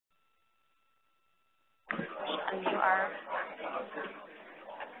unmute our.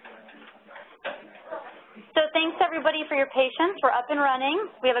 So thanks everybody for your patience. We're up and running.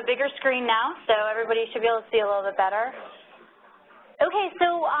 We have a bigger screen now, so everybody should be able to see a little bit better. Okay,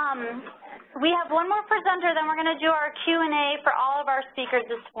 so we have one more presenter, then we're going to do our Q&A for all of our speakers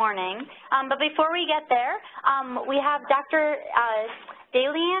this morning. But before we get there, we have Dr.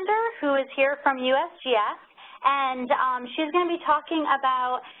 Dalyander, who is here from USGS, and she's going to be talking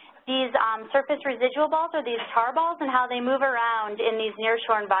about these surface residual balls, or these tar balls, and how they move around in these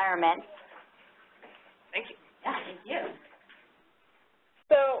nearshore environments. Thank you. Yeah, thank you.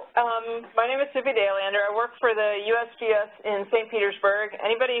 So my name is Soupy Dalyander. I work for the USGS in St. Petersburg.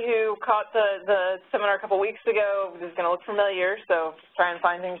 Anybody who caught the seminar a couple weeks ago is going to look familiar, so try and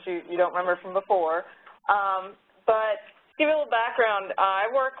find things you don't remember from before. But to give you a little background, I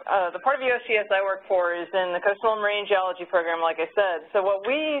work, the part of USGS I work for is in the Coastal and Marine Geology program, like I said. So what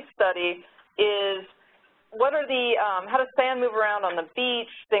we study is what are the, how does sand move around on the beach,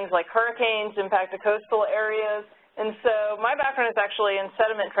 things like hurricanes impact the coastal areas. And so my background is actually in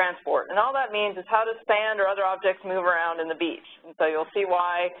sediment transport, and all that means is how does sand or other objects move around in the beach. And so you'll see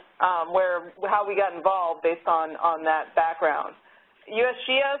why, how we got involved based on that background.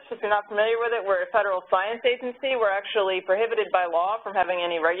 USGS, if you're not familiar with it, we're a federal science agency. We're actually prohibited by law from having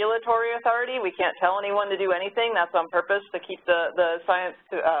any regulatory authority. We can't tell anyone to do anything. That's on purpose to keep the science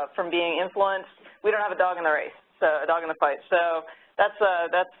from being influenced. We don't have a dog in the race, so a dog in the fight. So that's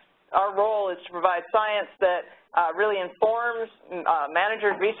our role is to provide science that really informs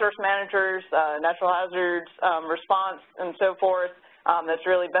managers, resource managers, natural hazards response, and so forth. That's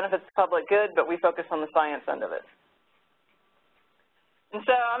really benefits the public good, but we focus on the science end of it. And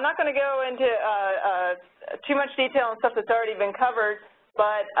so I'm not going to go into too much detail on stuff that's already been covered,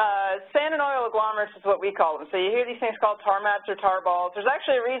 but sand and oil agglomerates is what we call them. So you hear these things called tar mats or tar balls. There's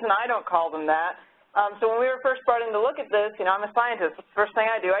actually a reason I don't call them that. So when we were first starting to look at this, you know, I'm a scientist. That's the first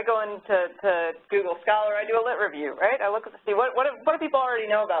thing I do. I go into Google Scholar. I do a lit review, right? I look at to see what do people already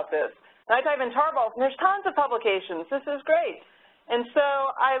know about this. And I type in tar balls, and there's tons of publications. This is great. And so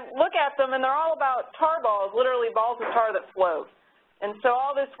I look at them, and they're all about tar balls, literally balls of tar that float. And so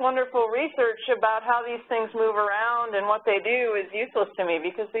all this wonderful research about how these things move around and what they do is useless to me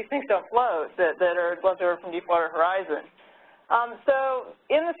because these things don't float that are left over from Deepwater horizon. So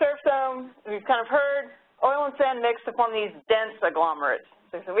in the surf zone, we've kind of heard oil and sand mix to form these dense agglomerates.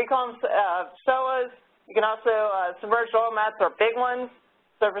 So we call them SOAs. You can also, submerged oil mats are big ones.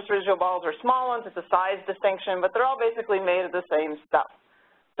 Surface residual balls are small ones. It's a size distinction, but they're all basically made of the same stuff.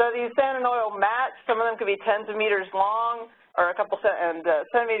 So these sand and oil mats, some of them could be tens of meters long or a couple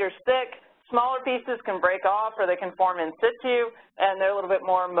centimeters thick. Smaller pieces can break off or they can form in situ, and they're a little bit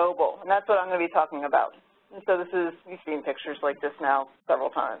more mobile. And that's what I'm going to be talking about. And so this is, you've seen pictures like this now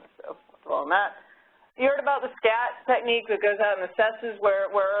several times, so well on that. You heard about the SCAT technique that goes out and assesses where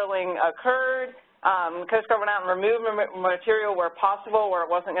oiling occurred. Coast Guard went out and removed material where possible, where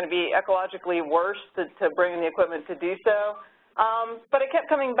it wasn't going to be ecologically worse to bring in the equipment to do so. But it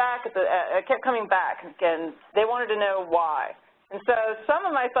kept coming back, and they wanted to know why. And so some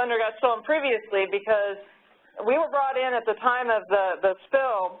of my thunder got stolen previously because we were brought in at the time of the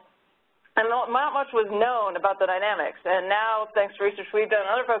spill, and not much was known about the dynamics. And now, thanks to research we've done,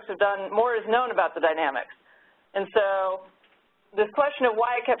 other folks have done, more is known about the dynamics. And so this question of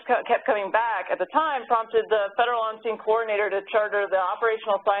why it kept coming back at the time prompted the Federal On-Scene Coordinator to charter the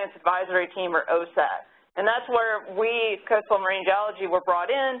Operational Science Advisory Team, or OSAT. And that's where we, Coastal Marine Geology, were brought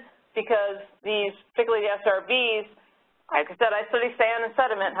in because these, particularly the SRBs, like I said, I study sand and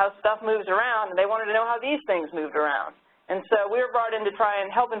sediment, how stuff moves around, and they wanted to know how these things moved around. And so we were brought in to try and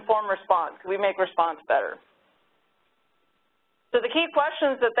help inform response. We make response better. So the key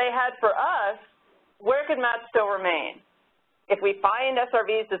questions that they had for us, where could mats still remain? If we find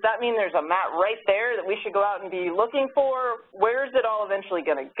SRVs, does that mean there's a mat right there that we should go out and be looking for? Where is it all eventually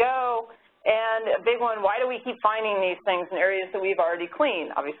going to go? And a big one, why do we keep finding these things in areas that we've already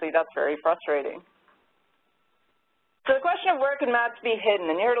cleaned? Obviously, that's very frustrating. So the question of where can mats be hidden,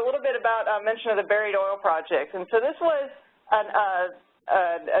 and you heard a little bit about mention of the buried oil project. And so this was an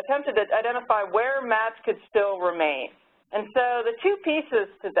attempt to identify where mats could still remain. And so the two pieces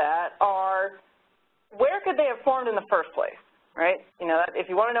to that are, where could they have formed in the first place, right? You know, if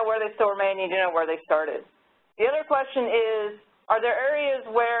you want to know where they still remain, you need to know where they started. The other question is, are there areas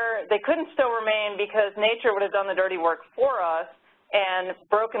where they couldn't still remain because nature would have done the dirty work for us and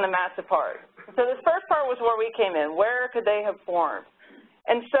broken the mats apart? So this first part was where we came in. Where could they have formed?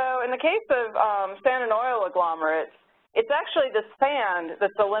 And so in the case of sand and oil agglomerates, it's actually the sand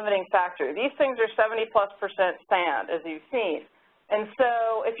that's the limiting factor. These things are 70+% sand, as you've seen. And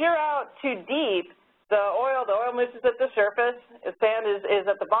so if you're out too deep, the oil mousse is at the surface, sand is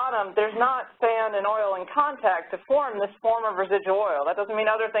at the bottom. There's not sand and oil in contact to form this form of residual oil. That doesn't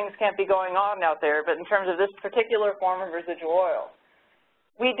mean other things can't be going on out there, but in terms of this particular form of residual oil.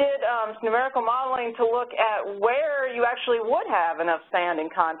 We did some numerical modeling to look at where you actually would have enough sand in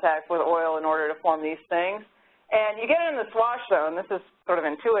contact with oil in order to form these things. And you get in the swash zone. This is sort of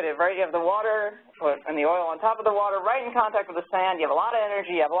intuitive, right? You have the water and the oil on top of the water right in contact with the sand. You have a lot of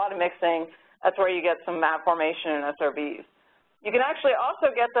energy. You have a lot of mixing. That's where you get some mat formation and SRBs. You can actually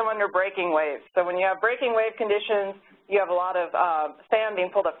also get them under breaking waves. So when you have breaking wave conditions, you have a lot of sand being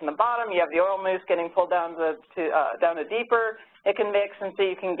pulled up from the bottom. You have the oil mousse getting pulled down to deeper. It can mix, and so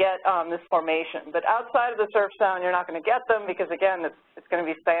you can get this formation. But outside of the surf zone, you're not going to get them because, again, it's going to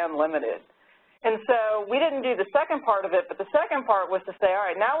be sand limited. And so we didn't do the second part of it, but the second part was to say, all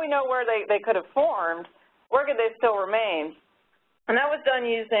right, now we know where they could have formed. Where could they still remain? And that was done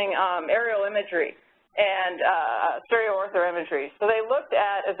using aerial imagery and stereo-ortho imagery. So they looked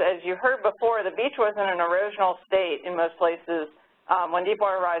at, as you heard before, the beach was in an erosional state in most places when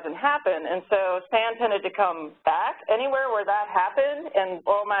Deepwater Horizon happened, and so sand tended to come back. Anywhere where that happened and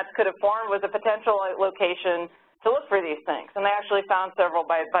oil mats could have formed was a potential location to look for these things. And they actually found several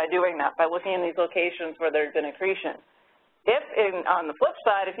by doing that, by looking in these locations where there's been accretion. On the flip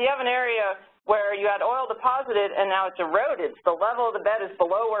side, if you have an area where you had oil deposited and now it's eroded, so the level of the bed is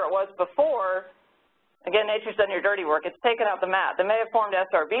below where it was before, again, nature's done your dirty work. It's taken out the mat. They may have formed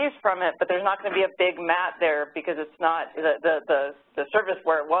SRBs from it, but there's not going to be a big mat there because it's not, the surface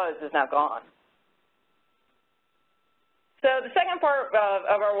where it was is now gone. So the second part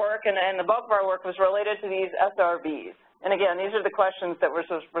of our work and the bulk of our work was related to these SRBs. And again, these are the questions that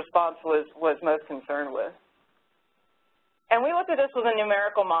response was most concerned with. And we looked at this with a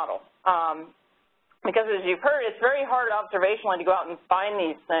numerical model because, as you've heard, it's very hard observationally to go out and find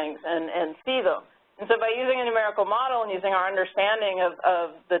these things and see them. And so by using a numerical model and using our understanding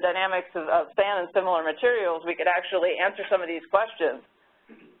of the dynamics of sand and similar materials, we could actually answer some of these questions.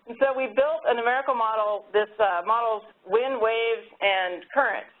 And so we built a numerical model. This models wind, waves, and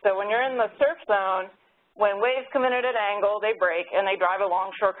currents. So when you're in the surf zone, when waves come in at an angle, they break, and they drive a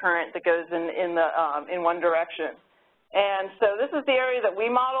longshore current that goes in one direction. And so this is the area that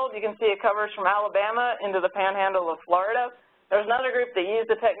we modeled. You can see it covers from Alabama into the panhandle of Florida. There's another group that used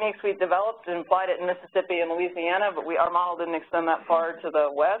the techniques we developed and applied it in Mississippi and Louisiana, but our model didn't extend that far to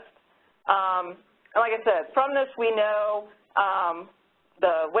the west. And like I said, from this we know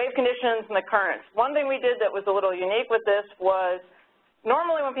the wave conditions and the currents. One thing we did that was a little unique with this was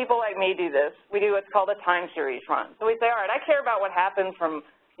normally when people like me do this, we do what's called a time series run. So we say, all right, I care about what happens from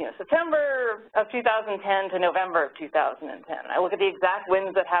September of 2010 to November of 2010. I look at the exact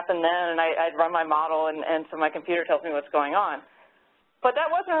winds that happened then, and I'd run my model, and so my computer tells me what's going on. But that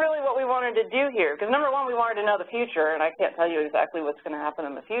wasn't really what we wanted to do here, because number one, we wanted to know the future, and I can't tell you exactly what's going to happen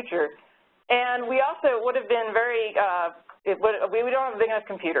in the future. And we also would have been very, we don't have a big enough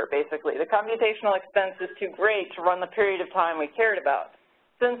computer, basically. The computational expense is too great to run the period of time we cared about.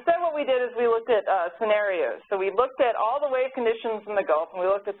 So instead what we did is we looked at scenarios. So we looked at all the wave conditions in the Gulf, and we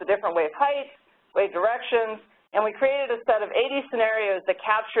looked at the different wave heights, wave directions, and we created a set of 80 scenarios that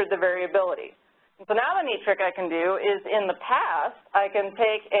captured the variability. And so now the neat trick I can do is in the past, I can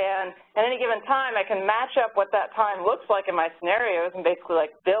take and at any given time, I can match up what that time looks like in my scenarios and basically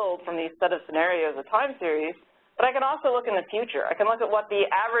like build from these set of scenarios a time series. But I can also look in the future. I can look at what the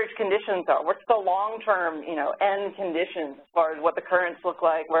average conditions are. What's the long-term, end conditions as far as what the currents look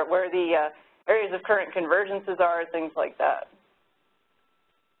like, where the areas of current convergences are, things like that.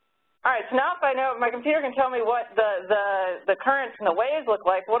 All right, so now if my computer can tell me what the currents and the waves look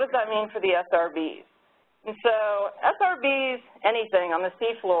like, what does that mean for the SRBs? And so SRBs, anything on the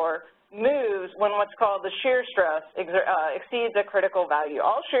seafloor, moves when what's called the shear stress exceeds a critical value.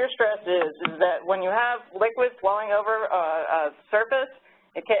 All shear stress is that when you have liquid flowing over a surface,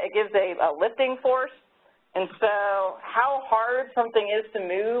 it gives a lifting force. And so how hard something is to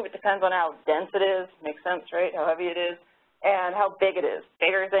move, it depends on how dense it is. Makes sense, right? How heavy it is and how big it is.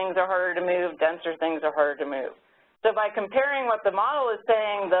 Bigger things are harder to move, denser things are harder to move. So by comparing what the model is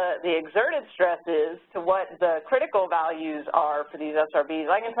saying the exerted stress is to what the critical values are for these SRBs,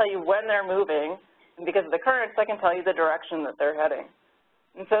 I can tell you when they're moving, and because of the currents, I can tell you the direction that they're heading.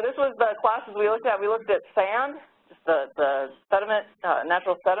 And so this was the classes we looked at. We looked at sand, just the sediment,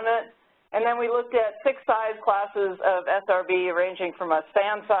 natural sediment, and then we looked at 6 size classes of SRB ranging from a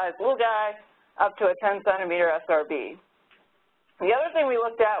sand-sized little guy up to a 10-centimeter SRB. The other thing we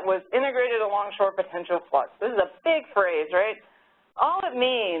looked at was integrated alongshore potential flux. This is a big phrase, right? All it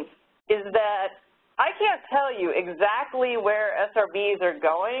means is that I can't tell you exactly where SRBs are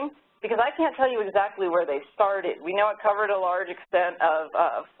going because I can't tell you exactly where they started. We know it covered a large extent of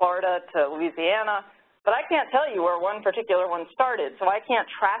Florida to Louisiana, but I can't tell you where one particular one started, so I can't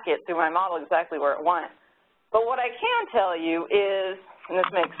track it through my model exactly where it went. But what I can tell you is, and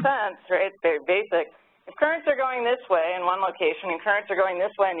this makes sense, right, it's very basic, if currents are going this way in one location and currents are going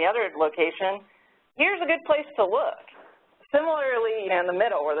this way in the other location, here's a good place to look. Similarly, in the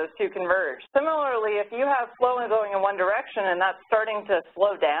middle where those two converge. Similarly, if you have flow going in one direction and that's starting to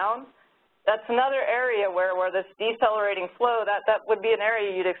slow down, that's another area where this decelerating flow, that would be an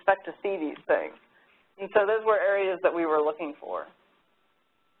area you'd expect to see these things. And so those were areas that we were looking for.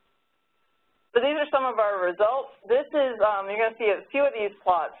 So these are some of our results. This is, you're going to see a few of these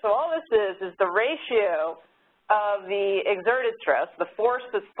plots. So all this is the ratio of the exerted stress, the force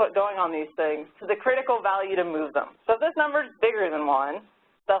that's going on these things, to the critical value to move them. So if this number is bigger than 1,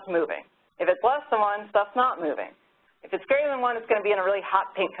 stuff's moving. If it's less than 1, stuff's not moving. If it's greater than 1, it's going to be in a really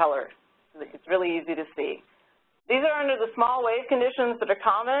hot pink color. It's really easy to see. These are under the small wave conditions that are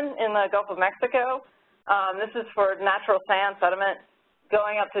common in the Gulf of Mexico. This is for natural sand sediment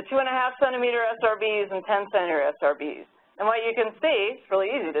going up to 2.5 centimeter SRBs and 10 centimeter SRBs. And what you can see, it's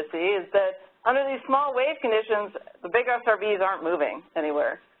really easy to see, is that under these small wave conditions, the big SRBs aren't moving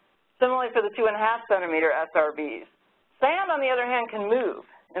anywhere. Similarly for the 2.5 centimeter SRBs. Sand, on the other hand, can move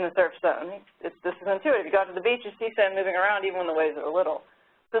in the surf zone. This is intuitive. You go out to the beach, you see sand moving around even when the waves are little.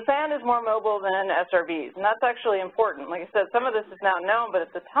 So sand is more mobile than SRBs, and that's actually important. Like I said, some of this is now known, but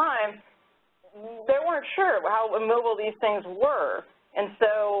at the time, they weren't sure how mobile these things were. And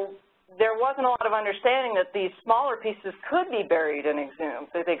so there wasn't a lot of understanding that these smaller pieces could be buried and exhumed,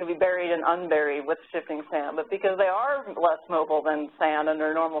 that they could be buried and unburied with shifting sand. But because they are less mobile than sand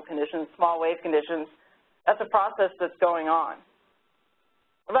under normal conditions, small wave conditions, that's a process that's going on.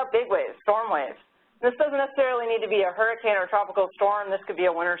 What about big waves, storm waves? This doesn't necessarily need to be a hurricane or a tropical storm. This could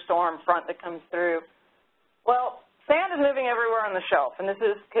be a winter storm front that comes through. Well, sand is moving everywhere on the shelf, and this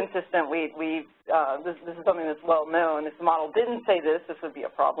is consistent. This is something that's well known. If the model didn't say this would be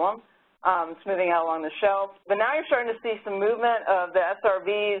a problem. It's moving out along the shelf. But now you're starting to see some movement of the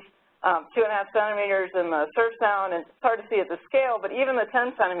SRBs, 2.5 centimeters in the surf zone, and it's hard to see at the scale, but even the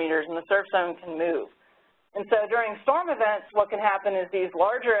 10 centimeters in the surf zone can move. And so during storm events, what can happen is these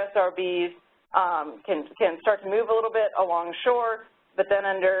larger SRBs can start to move a little bit along shore, but then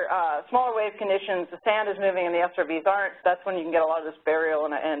under smaller wave conditions, the sand is moving and the SRBs aren't. That's when you can get a lot of this burial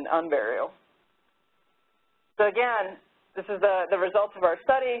and unburial. So again, this is the results of our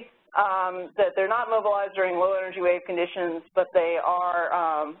study. That they're not mobilized during low energy wave conditions, but they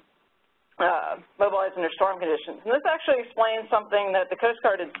are mobilized under storm conditions. And this actually explains something that the Coast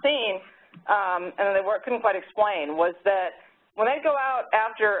Guard had seen and they couldn't quite explain, was that when they go out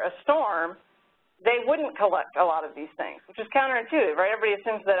after a storm, they wouldn't collect a lot of these things, which is counterintuitive, right? Everybody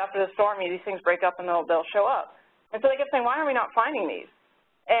assumes that after the storm, these things break up and they'll show up. And so they kept saying, why are we not finding these?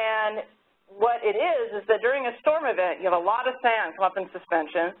 And what it is that during a storm event, you have a lot of sand come up in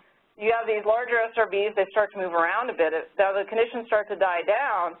suspension. You have these larger SRBs, they start to move around a bit. Now the conditions start to die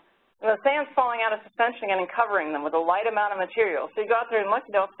down, and the sand's falling out of suspension again and covering them with a light amount of material. So you go out there and look,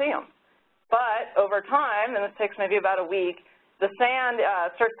 you don't see them. But over time, and this takes maybe about a week, the sand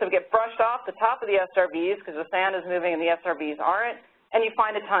starts to get brushed off the top of the SRBs because the sand is moving and the SRBs aren't, and you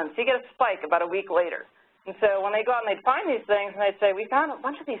find a ton. So you get a spike about a week later. And so when they go out and they'd find these things, and they'd say, we found a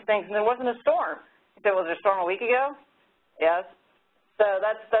bunch of these things, and there wasn't a storm. You say, was there a storm a week ago? Yes. So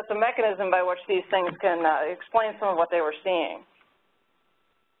that's a mechanism by which these things can explain some of what they were seeing.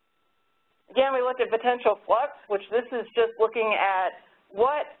 Again, we looked at potential flux, which this is just looking at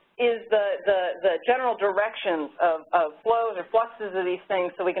what is the general directions of flows or fluxes of these things,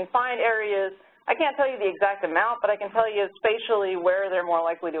 so we can find areas. I can't tell you the exact amount, but I can tell you spatially where they're more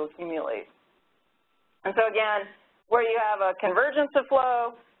likely to accumulate. And so again, where you have a convergence of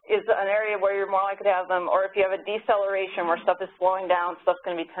flow is an area where you're more likely to have them, or if you have a deceleration where stuff is slowing down, stuff's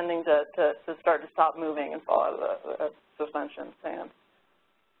going to be tending to start to stop moving and fall out of the suspension sand.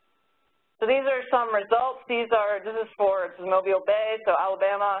 So these are some results. This is for Mobile Bay, so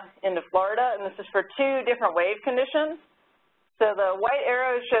Alabama into Florida, and this is for 2 different wave conditions. So the white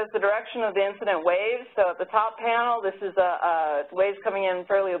arrow shows the direction of the incident waves. So at the top panel, this is waves coming in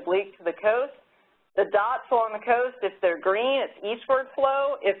fairly oblique to the coast. The dots along the coast, if they're green, it's eastward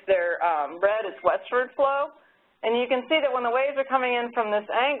flow. If they're red, it's westward flow. And you can see that when the waves are coming in from this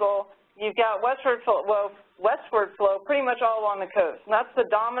angle, you've got westward flow pretty much all along the coast. And that's the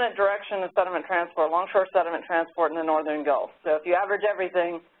dominant direction of sediment transport, longshore sediment transport in the northern Gulf. So if you average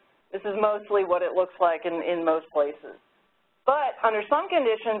everything, this is mostly what it looks like in most places. But under some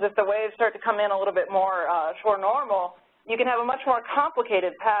conditions, if the waves start to come in a little bit more shore normal, you can have a much more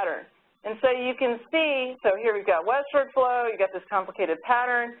complicated pattern. And so you can see, so here we've got westward flow, you've got this complicated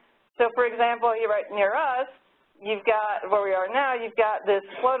pattern. So for example, here right near us, you've got, where we are now, you've got this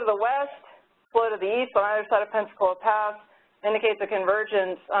flow to the west, flow to the east on either side of Pensacola Pass, indicates a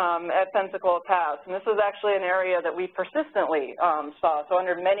convergence at Pensacola Pass. And this was actually an area that we persistently saw. So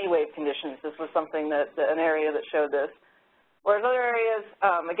under many wave conditions, this was something that, an area that showed this. Whereas other areas,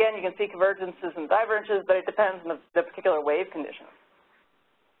 again, you can see convergences and divergences, but it depends on the particular wave conditions.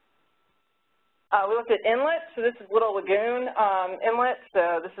 We looked at inlets. So this is Little Lagoon Inlet.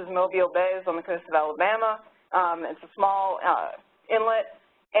 So this is Mobile Bay, it's on the coast of Alabama. It's a small inlet.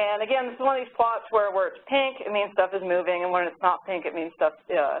 And again, this is one of these plots where it's pink, it means stuff is moving, and when it's not pink, it means stuff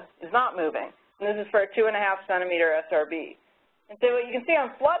is not moving. And this is for a 2.5 centimeter SRB. And so what you can see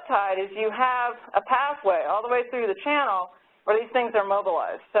on flood tide is you have a pathway all the way through the channel where these things are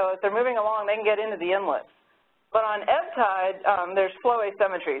mobilized. So if they're moving along, they can get into the inlets. But on ebb tide, there's flow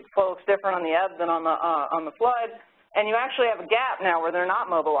asymmetry. Flow looks different on the ebb than on the flood, and you actually have a gap now where they're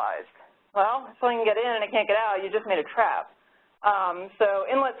not mobilized. Well, if something can get in and it can't get out, you just made a trap. So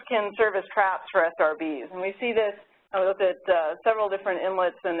inlets can serve as traps for SRBs, and we see this. We looked at several different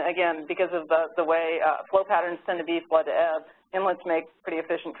inlets, and again, because of the way flow patterns tend to be flood to ebb, inlets make pretty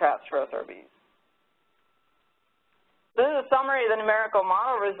efficient traps for SRBs. This is a summary of the numerical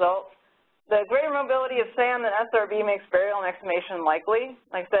model results. The greater mobility of sand than SRB makes burial and exhumation likely.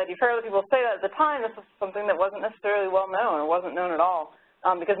 Like I said, you've heard other people say that at the time. This was something that wasn't necessarily well known or wasn't known at all,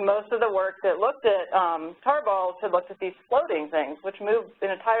 because most of the work that looked at tar balls had looked at these floating things, which move in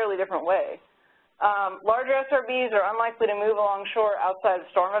an entirely different way. Larger SRBs are unlikely to move along shore outside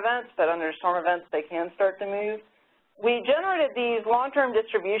of storm events, but under storm events they can start to move. We generated these long-term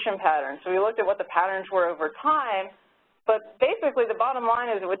distribution patterns, so we looked at what the patterns were over time. But basically, the bottom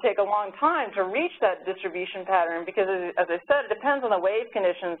line is it would take a long time to reach that distribution pattern because, as I said, it depends on the wave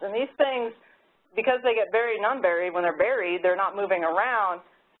conditions. And these things, because they get buried and unburied, when they're buried, they're not moving around.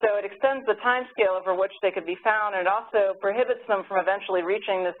 So it extends the time scale over which they could be found, and it also prohibits them from eventually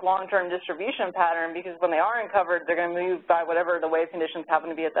reaching this long-term distribution pattern because when they are uncovered, they're going to move by whatever the wave conditions happen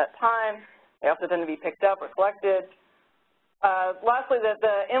to be at that time. They also tend to be picked up or collected. Lastly,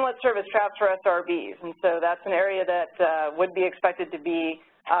 the inlet serve as traps for SRBs, and so that's an area that would be expected to be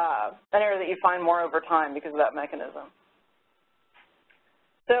an area that you find more over time because of that mechanism.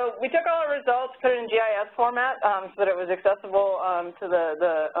 So we took all our results, put it in GIS format so that it was accessible to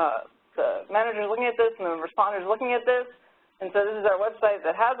the managers looking at this and the responders looking at this. And so this is our website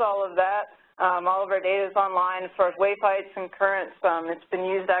that has all of that. All of our data is online as far as wave heights and currents. It's been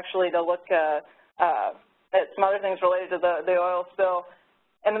used actually to look at some other things related to the oil spill.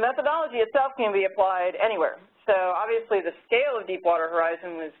 And the methodology itself can be applied anywhere. So obviously the scale of Deepwater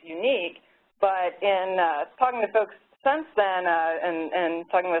Horizon was unique, but in talking to folks since then and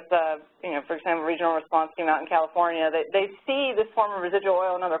talking with, you know, for example, Regional Response Team out in California, they see this form of residual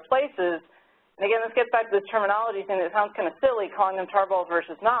oil in other places. And again, this gets back to this terminology thing that sounds kind of silly, calling them tar balls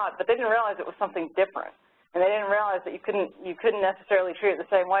versus not, but they didn't realize it was something different. And they didn't realize that you couldn't necessarily treat it the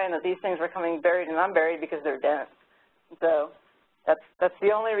same way and that these things were coming buried and unburied because they're dense. And so that's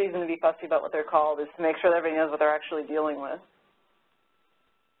the only reason to be fussy about what they're called, is to make sure that everybody knows what they're actually dealing with.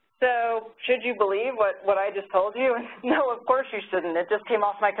 So should you believe what I just told you? No, of course you shouldn't. It just came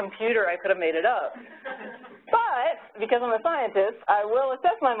off my computer. I could have made it up. But because I'm a scientist, I will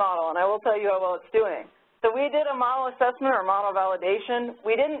assess my model and I will tell you how well it's doing. So we did a model assessment or model validation.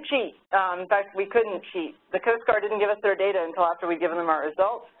 We didn't cheat. In fact, we couldn't cheat. The Coast Guard didn't give us their data until after we'd given them our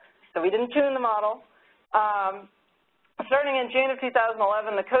results. So we didn't tune the model. Starting in June of 2011,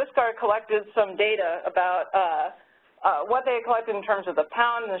 the Coast Guard collected some data about what they had collected in terms of the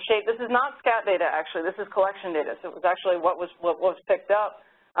pound and the shape. This is not scat data, actually. This is collection data. So it was actually what was picked up.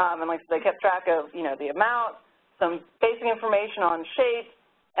 And like they kept track of, you know, the amount, some basic information on shape,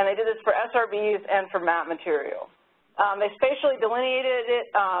 and they did this for SRBs and for map material. They spatially delineated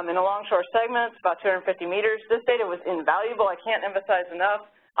it in along-shore segments, about 250 meters. This data was invaluable. I can't emphasize enough.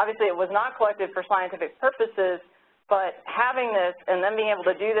 Obviously, it was not collected for scientific purposes, but having this and then being able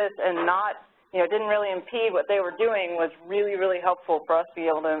to do this and not, you know, didn't really impede what they were doing was really, really helpful for us to be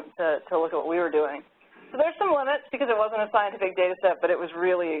able to look at what we were doing. So there's some limits because it wasn't a scientific data set, but it was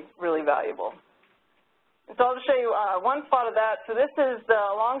really, really valuable. So I'll just show you one spot of that. So this is the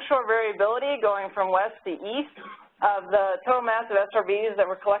longshore variability going from west to east of the total mass of SRBs that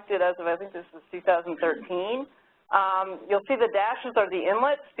were collected as of, I think this was 2013. You'll see the dashes are the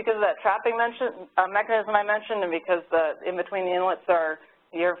inlets because of that trapping mechanism I mentioned, and because in between the inlets are,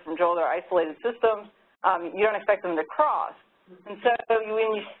 you heard from Joel, they're isolated systems. You don't expect them to cross. And so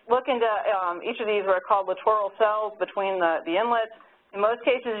when you look into each of these, what are called littoral cells between the inlets, in most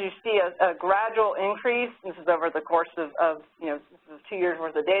cases you see a gradual increase. This is over the course of this is 2 years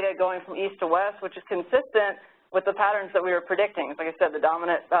worth of data going from east to west, which is consistent with the patterns that we were predicting. Like I said, the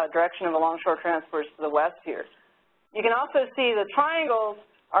dominant direction of alongshore transport is to the west here. You can also see the triangles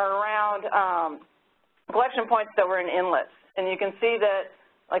are around collection points that were in inlets. And you can see that,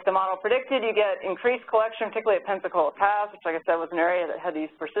 like the model predicted, you get increased collection, particularly at Pensacola Pass, which, like I said, was an area that had these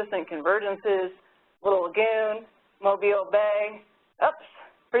persistent convergences, Little Lagoon, Mobile Bay. Oops,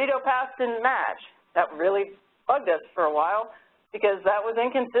 Perdido Pass didn't match. That really bugged us for a while because that was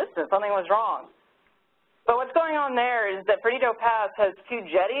inconsistent. Something was wrong. But what's going on there is that Perdido Pass has 2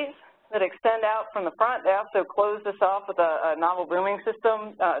 jetties that extend out from the front. They also closed this off with a novel booming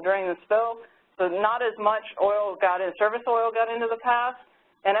system during the spill. So not as much oil got in, surface oil got into the pass,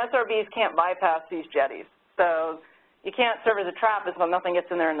 and SRBs can't bypass these jetties. So you can't serve as a trap as well, nothing gets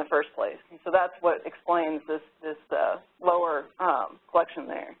in there in the first place. And so that's what explains this lower collection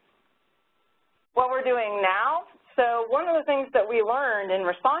there. What we're doing now, so one of the things that we learned in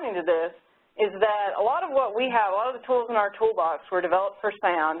responding to this is that a lot of what we have, a lot of the tools in our toolbox were developed for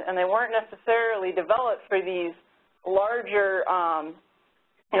sand, and they weren't necessarily developed for these larger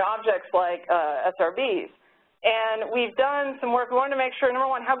objects like SRBs. And we've done some work. We wanted to make sure, number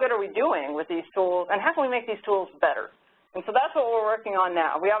one, how good are we doing with these tools, and how can we make these tools better? And so that's what we're working on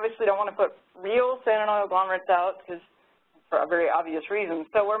now. We obviously don't want to put real sand and oil agglomerates out because for very obvious reasons.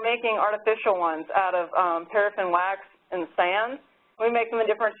 So we're making artificial ones out of paraffin wax and sand. We make them in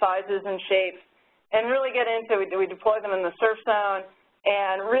different sizes and shapes and really get into, we deploy them in the surf zone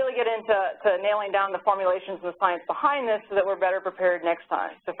and really get into nailing down the formulations and the science behind this so that we're better prepared next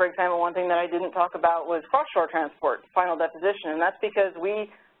time. So, for example, one thing that I didn't talk about was cross-shore transport, final deposition, and that's because we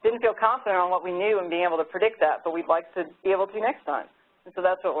didn't feel confident on what we knew and being able to predict that, but we'd like to be able to next time. And so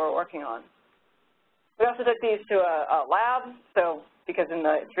that's what we're working on. We also took these to a lab, so because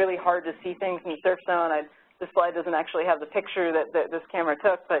it's really hard to see things in the surf zone. This slide doesn't actually have the picture that this camera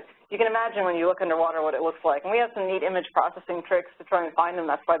took, but you can imagine when you look underwater what it looks like. And we have some neat image processing tricks to try and find them.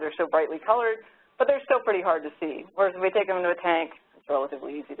 That's why they're so brightly colored, but they're still pretty hard to see. Whereas if we take them into a tank, it's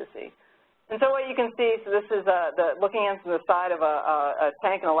relatively easy to see. And so what you can see, so this is looking into the side of a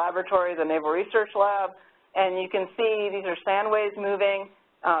tank in a laboratory, the Naval Research Lab, and you can see these are sand waves moving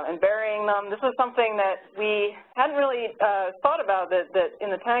and burying them. This is something that we hadn't really thought about, that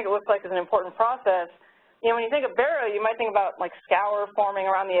in the tank it looks like is an important process. You know, when you think of burial, you might think about like scour forming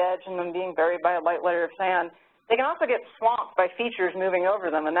around the edge and then being buried by a light layer of sand. They can also get swamped by features moving over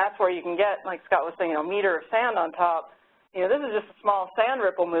them, and that's where you can get, like Scott was saying, a meter of sand on top. You know, this is just a small sand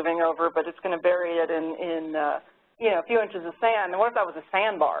ripple moving over, but it's going to bury it in a few inches of sand. And what if that was a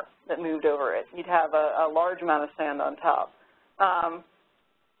sandbar that moved over it? You'd have a large amount of sand on top.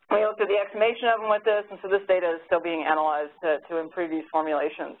 We looked at the exhumation of them with this, and so this data is still being analyzed to improve these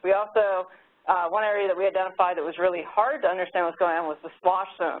formulations. We also one area that we identified that was really hard to understand what's going on was the slosh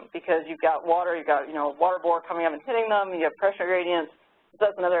zone, because you've got water, you've got water bore coming up and hitting them, you have pressure gradients. So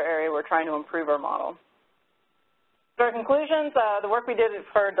that's another area we're trying to improve our model. So our conclusions, the work we did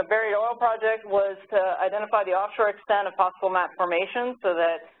for the buried oil project was to identify the offshore extent of possible map formations, so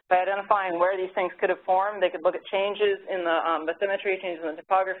that by identifying where these things could have formed, they could look at changes in the bathymetry, changes in the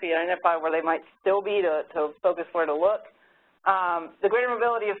topography, and identify where they might still be to focus where to look. The greater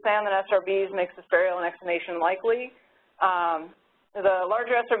mobility of sand than SRBs makes this burial and exhumation likely. The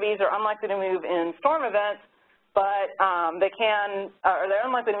larger SRBs are unlikely to move in storm events, but they're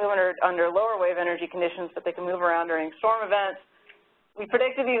unlikely to move under lower wave energy conditions, but they can move around during storm events. We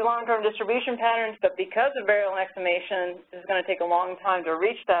predicted these long-term distribution patterns, but because of burial and exhumation, it's going to take a long time to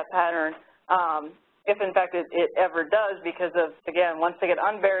reach that pattern, if in fact it ever does, because of, again, once they get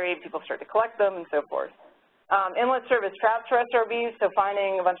unburied, people start to collect them and so forth. Inlet serve as traps for SRBs, so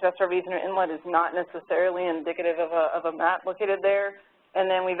finding a bunch of SRBs in an inlet is not necessarily indicative of a map located there. And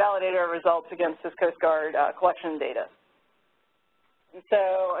then we validated our results against this Coast Guard collection data. And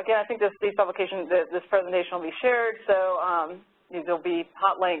so, again, I think this presentation will be shared. So these will be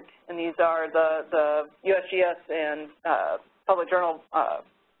hot linked, and these are the USGS and public journal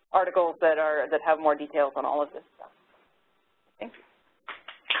articles that have more details on all of this stuff. Thank you.